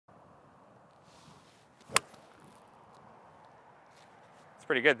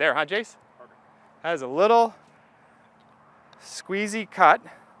Pretty good there, huh, Jace? Perfect. That is a little squeezy cut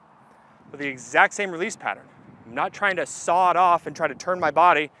with the exact same release pattern. I'm not trying to saw it off and try to turn my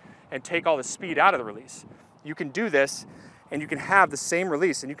body and take all the speed out of the release. You can do this and you can have the same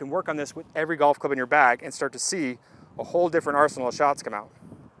release, and you can work on this with every golf club in your bag and start to see a whole different arsenal of shots come out.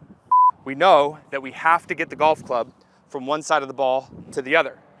 We know that we have to get the golf club from one side of the ball to the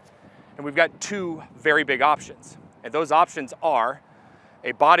other. And we've got two very big options. And those options are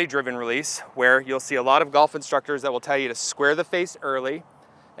a body-driven release, where you'll see a lot of golf instructors that will tell you to square the face early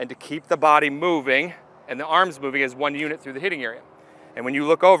and to keep the body moving and the arms moving as one unit through the hitting area. And when you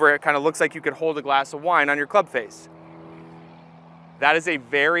look over, it kind of looks like you could hold a glass of wine on your club face. That is a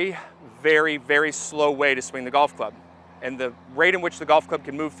very, very, very slow way to swing the golf club. And the rate in which the golf club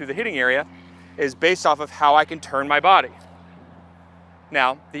can move through the hitting area is based off of how I can turn my body.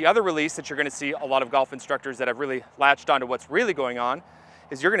 Now, the other release that you're going to see a lot of golf instructors that have really latched onto what's really going on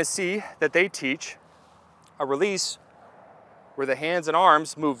is you're going to see that they teach a release where the hands and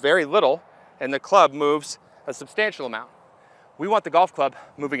arms move very little and the club moves a substantial amount. We want the golf club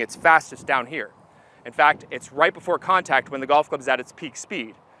moving its fastest down here. In fact, it's right before contact when the golf club is at its peak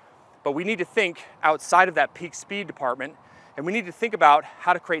speed. But we need to think outside of that peak speed department, and we need to think about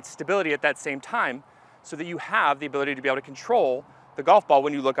how to create stability at that same time so that you have the ability to be able to control the golf ball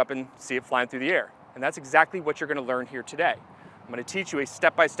when you look up and see it flying through the air. And that's exactly what you're going to learn here today. I'm going to teach you a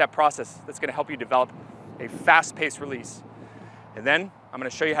step-by-step process that's going to help you develop a fast-paced release. And then I'm going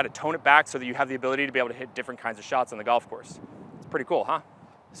to show you how to tone it back so that you have the ability to be able to hit different kinds of shots on the golf course. It's pretty cool, huh?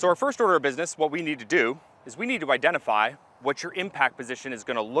 So our first order of business, what we need to do is we need to identify what your impact position is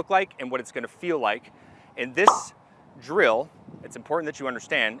going to look like and what it's going to feel like. And this drill, it's important that you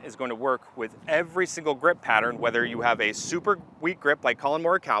understand, is going to work with every single grip pattern, whether you have a super weak grip like Collin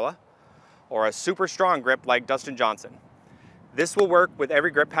Morikawa or a super strong grip like Dustin Johnson. This will work with every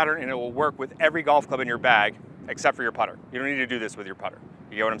grip pattern, and it will work with every golf club in your bag except for your putter. You don't need to do this with your putter.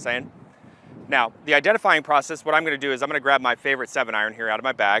 You get what I'm saying? Now, the identifying process, what I'm going to do is I'm going to grab my favorite 7-iron here out of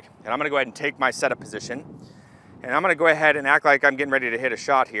my bag, and I'm going to go ahead and take my setup position, and I'm going to go ahead and act like I'm getting ready to hit a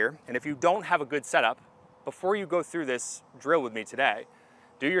shot here. And if you don't have a good setup, before you go through this drill with me today,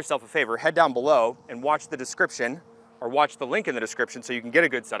 do yourself a favor, head down below and watch the description, or watch the link in the description so you can get a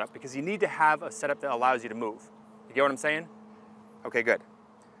good setup, because you need to have a setup that allows you to move. You get what I'm saying? Okay, good.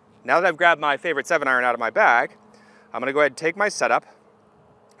 Now that I've grabbed my favorite 7-iron out of my bag, I'm going to go ahead and take my setup,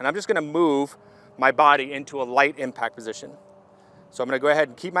 and I'm just going to move my body into a light impact position. So I'm going to go ahead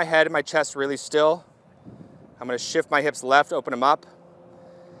and keep my head and my chest really still. I'm going to shift my hips left, open them up,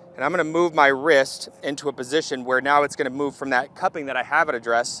 and I'm going to move my wrist into a position where now it's going to move from that cupping that I have at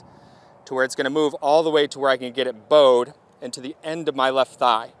address to where it's going to move all the way to where I can get it bowed into the end of my left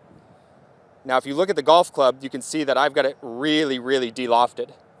thigh. Now, if you look at the golf club, you can see that I've got it really, really de-lofted,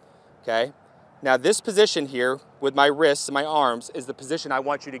 okay? Now, this position here with my wrists and my arms is the position I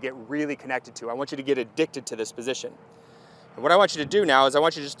want you to get really connected to. I want you to get addicted to this position. And what I want you to do now is I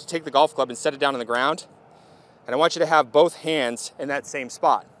want you just to take the golf club and set it down on the ground, and I want you to have both hands in that same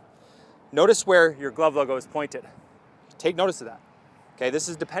spot. Notice where your glove logo is pointed. Take notice of that. Okay, this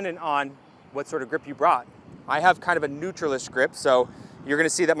is dependent on what sort of grip you brought. I have kind of a neutralist grip, so you're going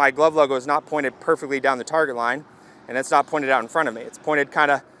to see that my glove logo is not pointed perfectly down the target line, and it's not pointed out in front of me. It's pointed kind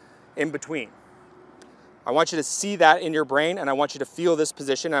of in between. I want you to see that in your brain, and I want you to feel this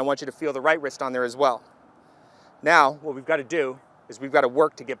position, and I want you to feel the right wrist on there as well. Now, what we've got to do is we've got to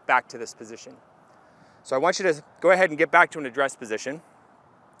work to get back to this position. So I want you to go ahead and get back to an address position.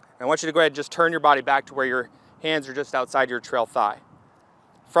 I want you to go ahead and just turn your body back to where your hands are just outside your trail thigh.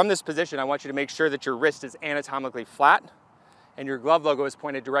 From this position, I want you to make sure that your wrist is anatomically flat and your glove logo is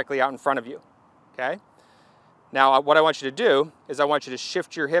pointed directly out in front of you, okay? Now, what I want you to do is I want you to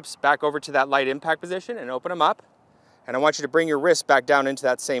shift your hips back over to that light impact position and open them up. And I want you to bring your wrist back down into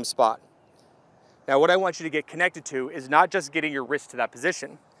that same spot. Now, what I want you to get connected to is not just getting your wrist to that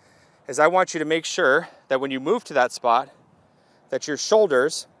position, is I want you to make sure that when you move to that spot, that your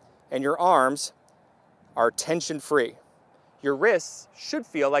shoulders and your arms are tension-free. Your wrists should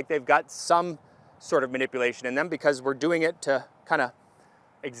feel like they've got some sort of manipulation in them, because we're doing it to kind of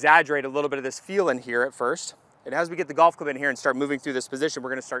exaggerate a little bit of this feel in here at first. And as we get the golf club in here and start moving through this position,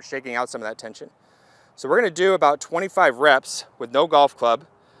 we're going to start shaking out some of that tension. So we're going to do about 25 reps with no golf club,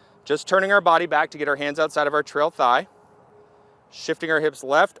 just turning our body back to get our hands outside of our trail thigh, shifting our hips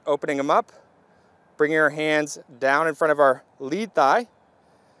left, opening them up, bringing our hands down in front of our lead thigh,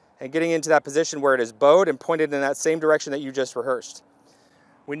 and getting into that position where it is bowed and pointed in that same direction that you just rehearsed.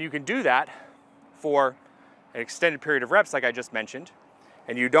 When you can do that for an extended period of reps, like I just mentioned,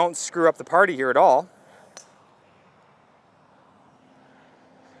 and you don't screw up the party here at all,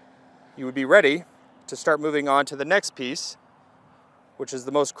 you would be ready to start moving on to the next piece, which is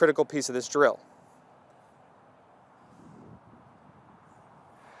the most critical piece of this drill.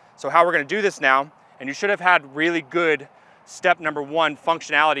 So how we're going to do this now, and you should have had really good step number 1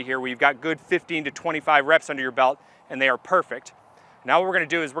 functionality here, where you've got good 15 to 25 reps under your belt, and they are perfect. Now what we're going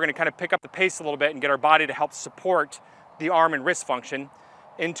to do is we're going to kind of pick up the pace a little bit and get our body to help support the arm and wrist function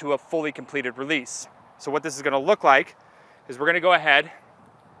into a fully completed release. So what this is going to look like is we're going to go ahead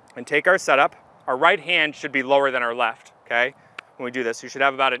and take our setup. Our right hand should be lower than our left, okay? When we do this, you should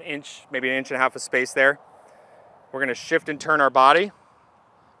have about an inch, maybe an inch and a half of space there. We're going to shift and turn our body.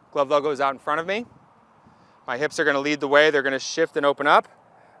 Glove logo is out in front of me. My hips are going to lead the way. They're going to shift and open up.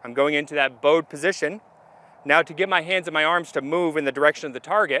 I'm going into that bowed position. Now to get my hands and my arms to move in the direction of the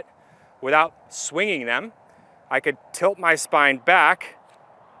target without swinging them, I could tilt my spine back,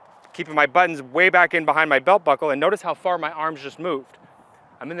 keeping my buttons way back in behind my belt buckle, and notice how far my arms just moved.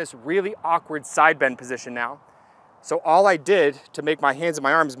 I'm in this really awkward side bend position now. So all I did to make my hands and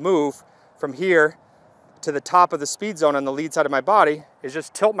my arms move from here to the top of the speed zone on the lead side of my body is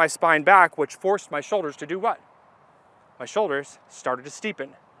just tilt my spine back, which forced my shoulders to do what? My shoulders started to steepen.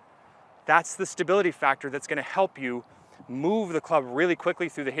 That's the stability factor that's going to help you move the club really quickly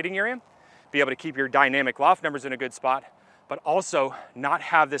through the hitting area, be able to keep your dynamic loft numbers in a good spot, but also not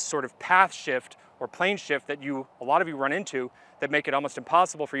have this sort of path shift or plane shift that a lot of you run into that make it almost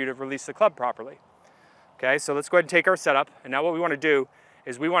impossible for you to release the club properly. Okay, so let's go ahead and take our setup, and now what we want to do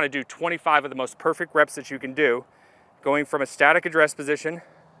is we want to do 25 of the most perfect reps that you can do, going from a static address position,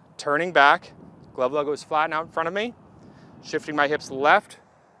 turning back, glove logo is flat out in front of me, shifting my hips left,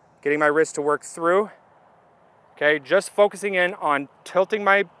 getting my wrist to work through, okay, just focusing in on tilting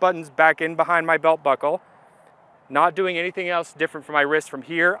my buttons back in behind my belt buckle, not doing anything else different for my wrist from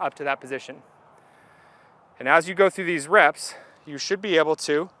here up to that position. And as you go through these reps, you should be able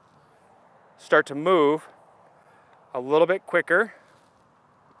to start to move a little bit quicker,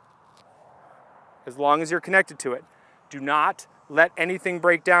 as long as you're connected to it. Do not let anything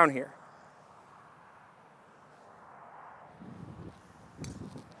break down here.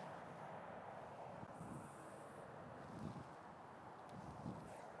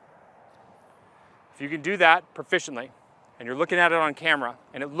 If you can do that proficiently, and you're looking at it on camera,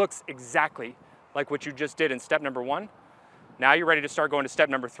 and it looks exactly like what you just did in step number 1, now you're ready to start going to step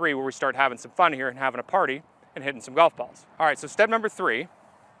number 3, where we start having some fun here and having a party and hitting some golf balls. All right, so step number 3,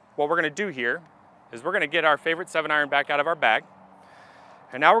 what we're going to do here is we're going to get our favorite 7-iron back out of our bag.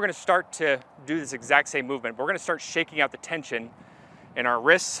 And now we're going to start to do this exact same movement. We're going to start shaking out the tension in our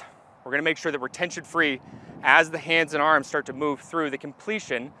wrists. We're going to make sure that we're tension free as the hands and arms start to move through the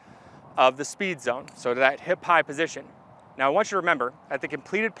completion of the speed zone, so to that hip high position. Now I want you to remember, at the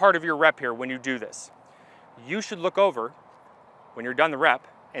completed part of your rep here, when you do this, you should look over when you're done the rep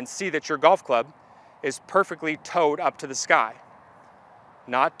and see that your golf club is perfectly toed up to the sky.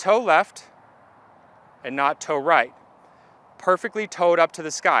 Not toe left, and not toe right. Perfectly toed up to the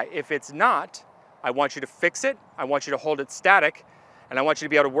sky. If it's not, I want you to fix it, I want you to hold it static, and I want you to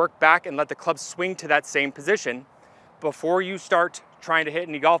be able to work back and let the club swing to that same position before you start trying to hit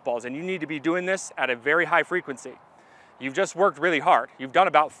any golf balls. And you need to be doing this at a very high frequency. You've just worked really hard. You've done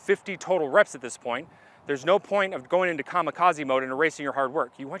about 50 total reps at this point. There's no point of going into kamikaze mode and erasing your hard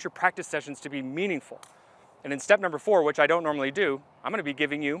work. You want your practice sessions to be meaningful. And in step number 4, which I don't normally do, I'm going to be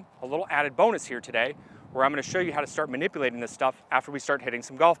giving you a little added bonus here today, where I'm going to show you how to start manipulating this stuff after we start hitting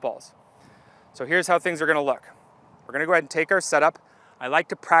some golf balls. So here's how things are going to look. We're going to go ahead and take our setup. I like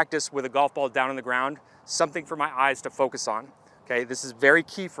to practice with a golf ball down on the ground, something for my eyes to focus on. Okay, this is very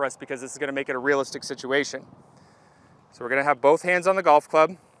key for us because this is going to make it a realistic situation. So we're going to have both hands on the golf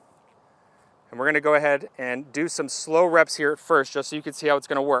club, and we're going to go ahead and do some slow reps here at first, just so you can see how it's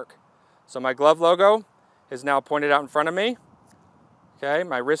going to work. So my glove logo is now pointed out in front of me. Okay,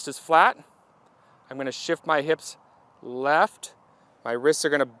 my wrist is flat. I'm going to shift my hips left. My wrists are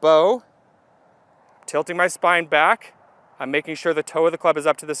going to bow. Tilting my spine back. I'm making sure the toe of the club is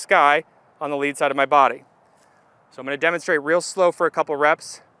up to the sky on the lead side of my body. So I'm going to demonstrate real slow for a couple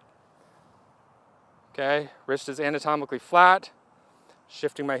reps. Okay, wrist is anatomically flat.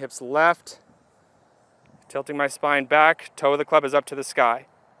 Shifting my hips left. Tilting my spine back. Toe of the club is up to the sky.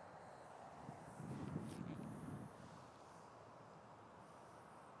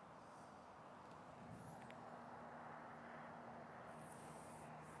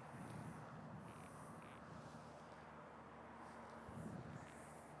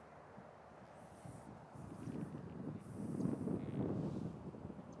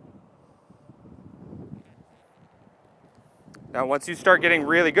 Now, once you start getting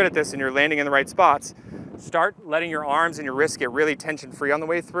really good at this and you're landing in the right spots, start letting your arms and your wrists get really tension free on the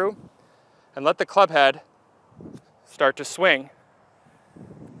way through. and let the club head start to swing.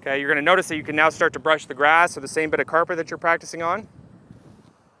 Okay, you're gonna notice that you can now start to brush the grass or the same bit of carpet that you're practicing on.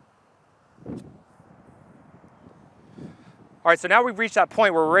 All right, so now we've reached that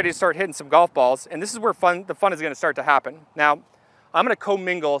point where we're ready to start hitting some golf balls, and this is where the fun is gonna start to happen. Now, I'm gonna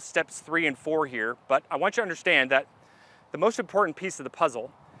commingle steps 3 and 4 here, but I want you to understand that the most important piece of the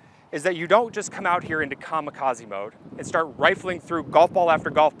puzzle is that you don't just come out here into kamikaze mode and start rifling through golf ball after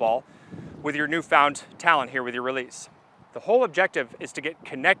golf ball with your newfound talent here with your release. The whole objective is to get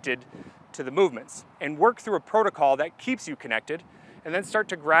connected to the movements and work through a protocol that keeps you connected, and then start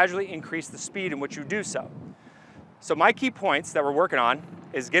to gradually increase the speed in which you do so. So my key points that we're working on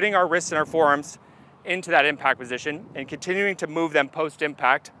is getting our wrists and our forearms into that impact position and continuing to move them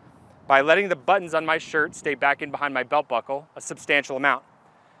post-impact by letting the buttons on my shirt stay back in behind my belt buckle a substantial amount.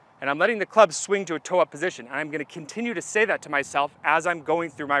 And I'm letting the club swing to a toe-up position. And I'm gonna continue to say that to myself as I'm going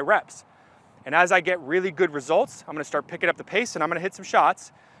through my reps. And as I get really good results, I'm gonna start picking up the pace and I'm gonna hit some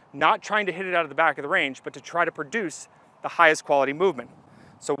shots, not trying to hit it out of the back of the range, but to try to produce the highest quality movement.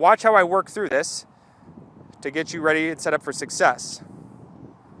 So watch how I work through this to get you ready and set up for success.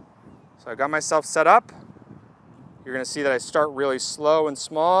 So I got myself set up. You're gonna see that I start really slow and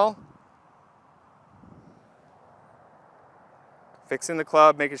small. Fixing the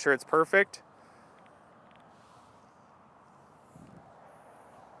club, making sure it's perfect.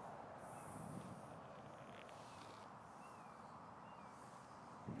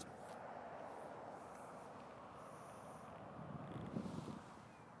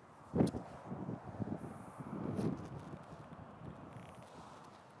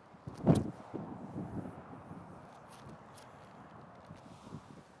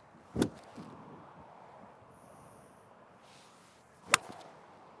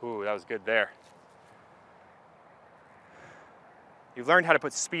 Ooh, that was good there. You've learned how to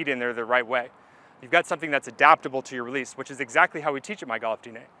put speed in there the right way. You've got something that's adaptable to your release, which is exactly how we teach at My Golf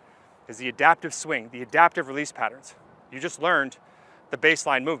DNA, is the adaptive swing, the adaptive release patterns. You just learned the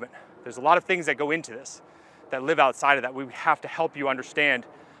baseline movement. There's a lot of things that go into this that live outside of that. We have to help you understand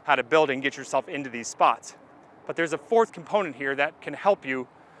how to build and get yourself into these spots. But there's a fourth component here that can help you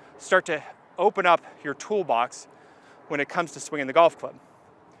start to open up your toolbox when it comes to swinging the golf club.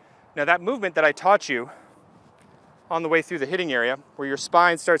 Now that movement that I taught you on the way through the hitting area, where your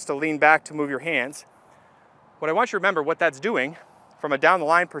spine starts to lean back to move your hands, what I want you to remember, what that's doing from a down the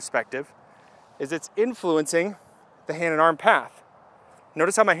line perspective, is it's influencing the hand and arm path.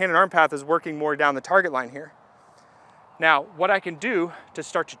 Notice how my hand and arm path is working more down the target line here. Now, what I can do to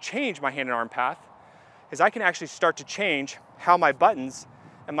start to change my hand and arm path is I can actually start to change how my buttons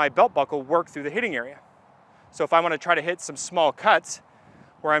and my belt buckle work through the hitting area. So if I want to try to hit some small cuts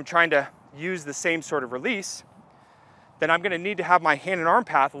where I'm trying to use the same sort of release, then I'm gonna need to have my hand and arm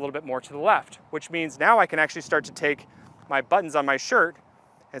path a little bit more to the left, which means now I can actually start to take my buttons on my shirt,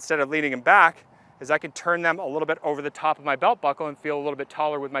 instead of leaning them back, is I can turn them a little bit over the top of my belt buckle and feel a little bit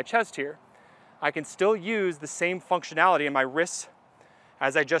taller with my chest here. I can still use the same functionality in my wrists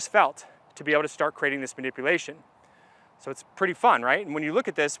as I just felt to be able to start creating this manipulation. So it's pretty fun, right? And when you look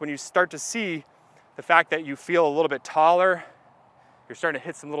at this, when you start to see the fact that you feel a little bit taller, you're starting to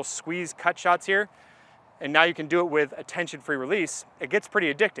hit some little squeeze cut shots here, and now you can do it with a tension-free release, it gets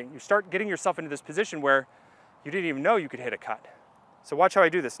pretty addicting. You start getting yourself into this position where you didn't even know you could hit a cut. So watch how I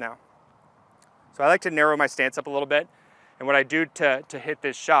do this now. So I like to narrow my stance up a little bit, and what I do to hit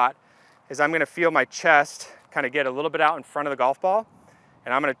this shot is I'm gonna feel my chest kind of get a little bit out in front of the golf ball,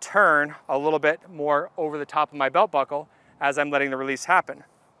 and I'm gonna turn a little bit more over the top of my belt buckle as I'm letting the release happen,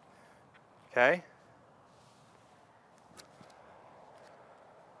 okay?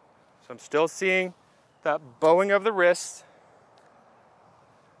 So I'm still seeing that bowing of the wrist.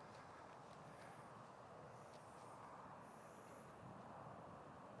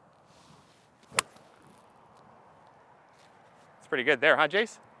 It's pretty good there, huh,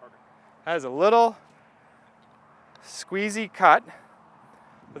 Jace? That is a little squeezy cut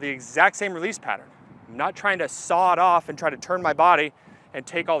with the exact same release pattern. I'm not trying to saw it off and try to turn my body and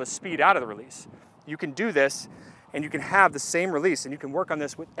take all the speed out of the release. You can do this and you can have the same release, and you can work on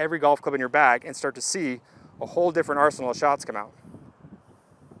this with every golf club in your bag and start to see a whole different arsenal of shots come out.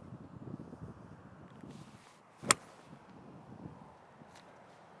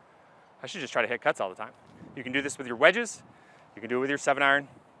 I should just try to hit cuts all the time. You can do this with your wedges. You can do it with your 7-iron.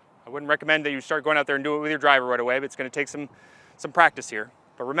 I wouldn't recommend that you start going out there and do it with your driver right away, but it's gonna take some practice here.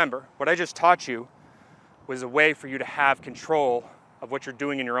 But remember, what I just taught you was a way for you to have control of what you're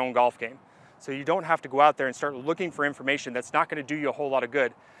doing in your own golf game. So you don't have to go out there and start looking for information that's not gonna do you a whole lot of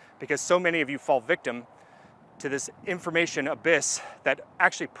good, because so many of you fall victim to this information abyss that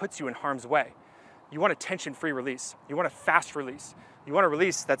actually puts you in harm's way. You want a tension-free release. You want a fast release. You want a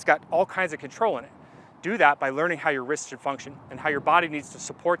release that's got all kinds of control in it. Do that by learning how your wrist should function and how your body needs to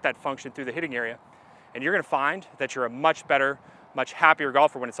support that function through the hitting area. And you're gonna find that you're a much better, much happier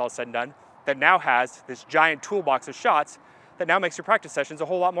golfer when it's all said and done, that now has this giant toolbox of shots that now makes your practice sessions a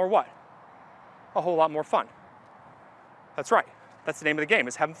whole lot more what? A whole lot more fun. That's right. That's the name of the game,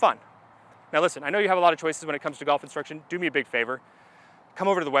 is having fun. Now listen, I know you have a lot of choices when it comes to golf instruction. Do me a big favor. Come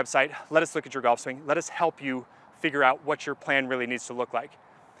over to the website, let us look at your golf swing, let us help you figure out what your plan really needs to look like.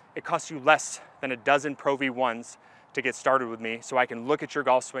 It costs you less than a dozen Pro V1s to get started with me, so I can look at your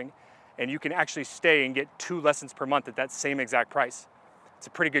golf swing and you can actually stay and get 2 lessons per month at that same exact price. It's a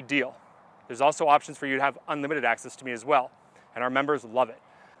pretty good deal. There's also options for you to have unlimited access to me as well, and our members love it.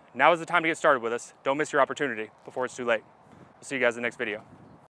 Now is the time to get started with us. Don't miss your opportunity before it's too late. We'll see you guys in the next video.